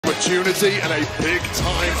opportunity and a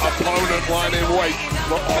big-time opponent lying in wait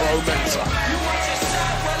for Oro Mensah.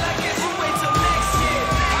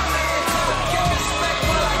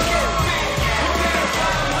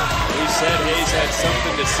 He said Hayes had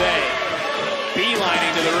something to say.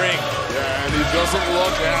 Beelining to the ring. Yeah, and he doesn't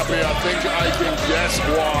look happy. I think I can guess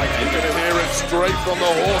why. You're going to hear it straight from the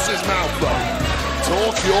horse's mouth, though.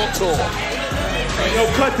 Talk your talk. Yo,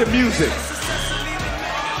 cut the music.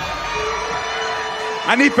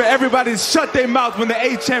 I need for everybody to shut their mouth when the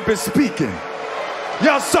A-Champ is speaking.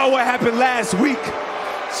 Y'all saw what happened last week.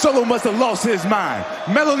 Solo must have lost his mind.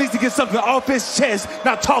 Melo needs to get something off his chest.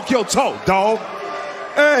 Now talk your talk, dog.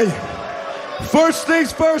 Hey, first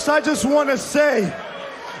things first, I just want to say,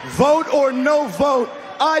 vote or no vote,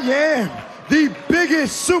 I am the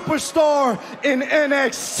biggest superstar in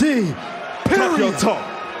NXT. Period. Talk your talk.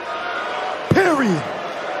 Period.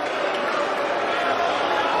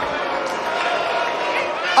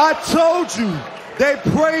 I told you, they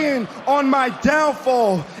preying on my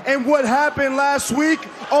downfall, and what happened last week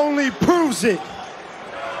only proves it.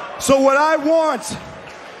 So what I want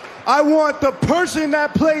the person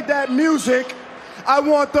that played that music, I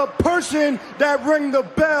want the person that rang the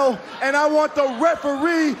bell, and I want the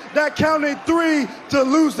referee that counted 3 to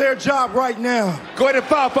lose their job right now. Go ahead and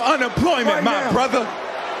file for unemployment, Right my now. brother.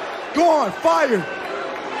 Go on, fired.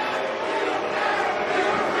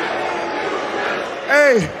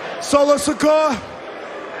 Hey, Solo Sikoa,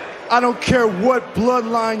 I don't care what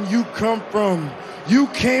bloodline you come from. You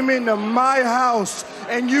came into my house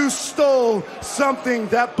and you stole something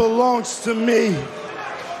that belongs to me.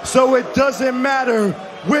 So it doesn't matter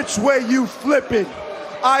which way you flip it.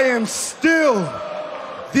 I am still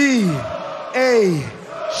the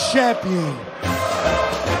A-Champion.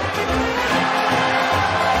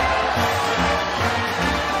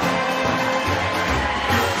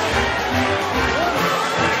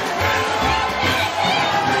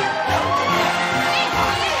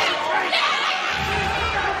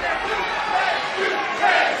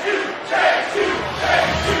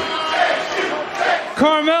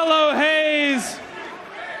 Carmelo Hayes,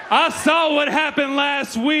 I saw what happened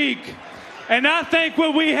last week, and I think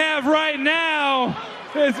what we have right now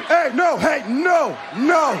is... Hey, no.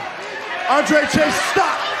 Andre Chase,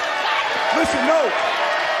 stop. Listen, no.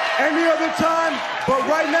 Any other time, but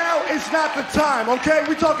right now, it's not the time, okay?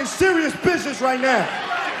 We're talking serious business right now.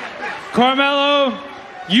 Carmelo,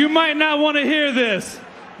 you might not want to hear this,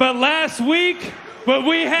 but last week, what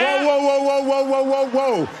we had...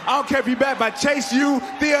 Whoa. I don't care if you backed by Chase U,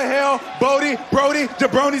 Thea Hell, Bodhi, Brody,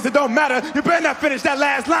 Jabronis, it don't matter. You better not finish that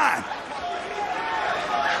last line.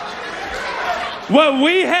 What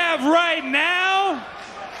we have right now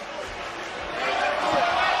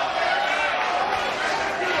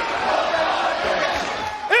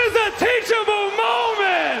is a teachable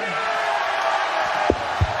moment.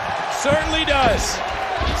 Certainly does.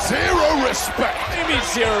 Zero respect. What do you mean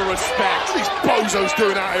zero respect? What are these bozos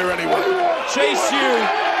doing out here anyway? Chase U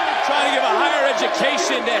trying to give a higher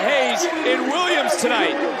education to Hayes in Williams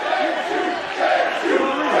tonight.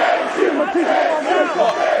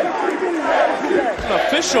 An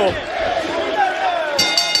official.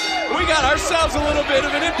 We got ourselves a little bit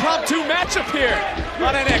of an impromptu matchup here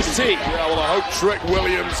on NXT. Yeah, well, I hope Trick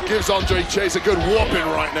Williams gives Andre Chase a good whooping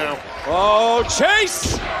right now. Oh,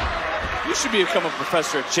 Chase! You should become a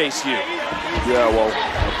professor at Chase U. Yeah, well,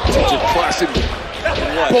 teach a class in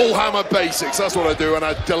bullhammer basics. That's what I do, and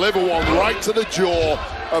I deliver one right to the jaw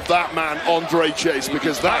of that man, Andre Chase,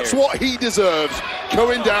 because that's what he deserves,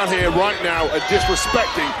 coming down here right now and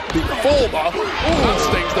disrespecting the former, that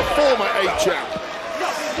stings, the former A-Champ.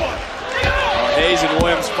 Hayes and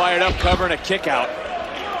Williams fired up, covering a kick out.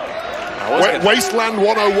 Wasteland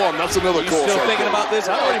 101, that's another course. Still thinking about this?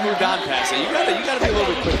 I already moved on past it. You gotta be a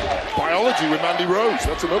little bit quicker. Biology with Mandy Rose,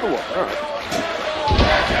 that's another one. All right.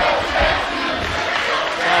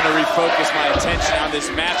 Trying to refocus my attention on this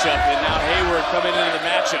matchup, and now Hayward coming into the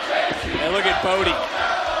matchup. And look at Bodhi,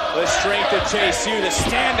 the strength of Chase U, the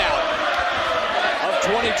standout of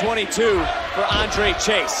 2022 for Andre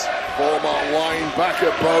Chase. Former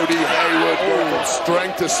linebacker Bodhi Hayward going from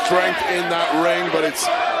strength to strength in that ring, but it's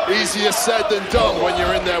easier said than done when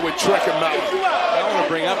you're in there with Trick and Melo. I want to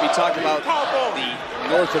bring up, you talked about the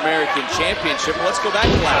North American Championship. Well, let's go back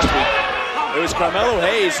to last week. It was Carmelo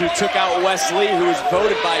Hayes who took out Wesley, who was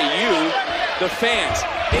voted by you, the fans.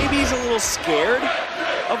 Maybe he's a little scared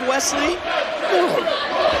of Wesley?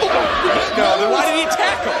 No, then why did he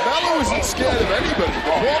attack him. Melo isn't scared of anybody.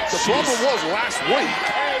 The problem was last week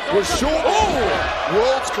was short.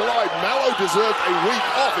 Worlds collide. Melo deserved a week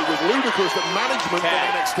off. It was ludicrous that management of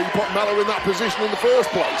NXT put Melo in that position in the first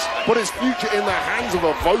place. Put his future in the hands of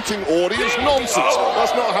a voting audience. Nonsense.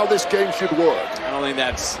 That's not how this game should work. I don't think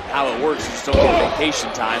that's how it works. It's still a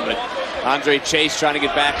vacation time, but Andre Chase trying to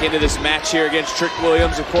get back into this match here against Trick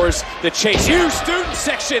Williams. Of course, the Chase U student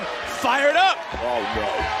section fired up. Oh, no.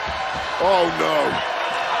 Oh, no.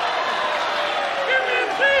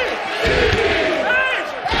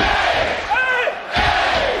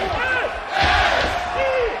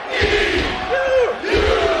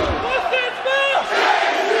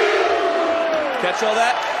 Catch all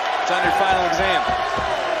that? It's on your final exam.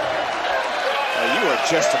 Oh, you are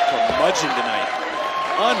just a curmudgeon tonight.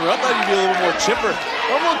 Unreal. I thought you'd be a little more chipper.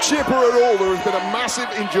 I'm not chipper at all. There has been a massive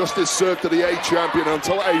injustice served to the A champion.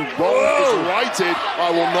 Until a wrong is righted, I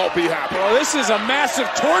will not be happy. Well, this is a massive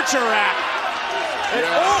torture rack.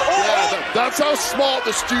 That's how smart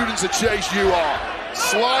the students at Chase U are.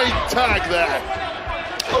 Slide tag there.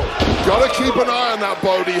 Got to keep an eye on that,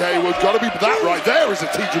 Bodhi Hayward. Got to be that right there is a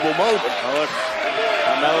teachable moment. Oh, look.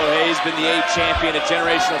 Carmelo Hayes been the A champion, a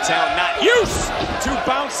generational talent, not used to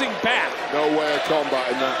bouncing back. No way of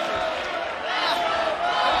combating that.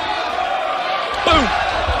 Boom!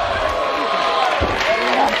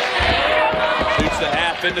 Shoots the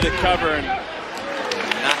half into the cover, and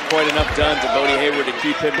not quite enough done to Bodhi Hayward to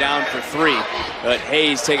keep him down for 3. But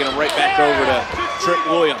Hayes taking him right back over to Trick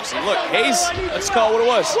Williams. And look, Hayes, let's call it what it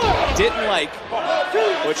was, didn't like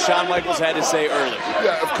what Shawn Michaels had to say earlier.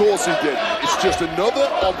 Yeah, of course he did. It's just another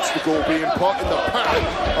obstacle being put in the path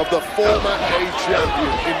of the former A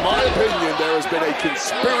champion. In my opinion, there has been a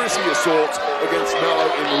conspiracy assault against Melo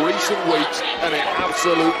in recent weeks, and it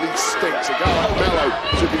absolutely stinks. A guy like Melo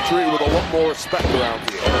should be treated with a lot more respect around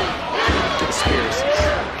here. Conspiracies.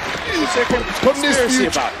 Putting his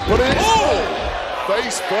future, putting it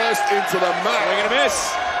face first into the mat. Swing and a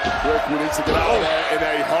miss. Rick, we need to get out of there in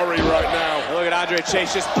a hurry right now. Look at Andre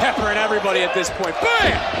Chase just peppering everybody at this point.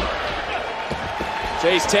 Bam!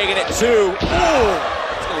 Chase taking it 2. Ooh,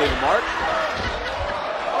 that's gonna leave a mark.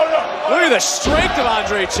 Look at the strength of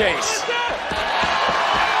Andre Chase.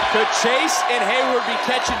 Could Chase and Hayward be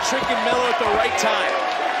catching Trick and Melo at the right time?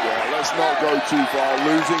 Yeah, let's not go too far.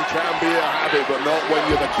 Losing can be a habit, but not when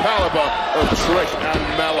you're the caliber of Trick and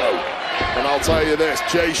Melo. And I'll tell you this,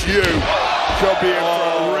 Chase U could be in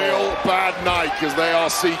for a real bad night because they are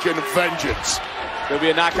seeking vengeance. There'll be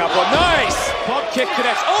a knockout blow. Nice! Pump kick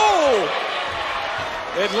connects. Oh!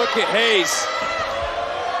 And look at Hayes.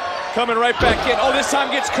 Coming right back in. Oh, this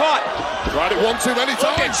time gets caught. Tried it one too many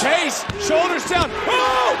times. Look at Chase. Shoulders down.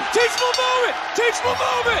 Oh! Teachable moment! Teachable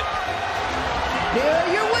moment! Here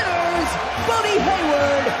are your winners, Bodhi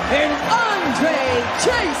Hayward and Andre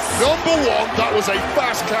Chase. Number 1, that was a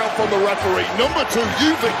fast count from the referee. Number 2,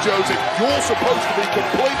 you, Vic Joseph, you're supposed to be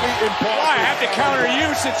completely impartial. I have to counter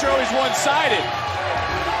you since you're always one-sided.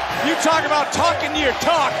 You talk about talking to your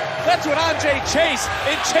talk. That's what Andre Chase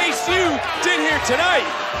and Chase U did here tonight.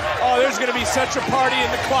 Oh, there's going to be such a party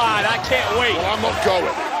in the quad. I can't wait. Well, I'm not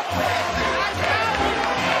going.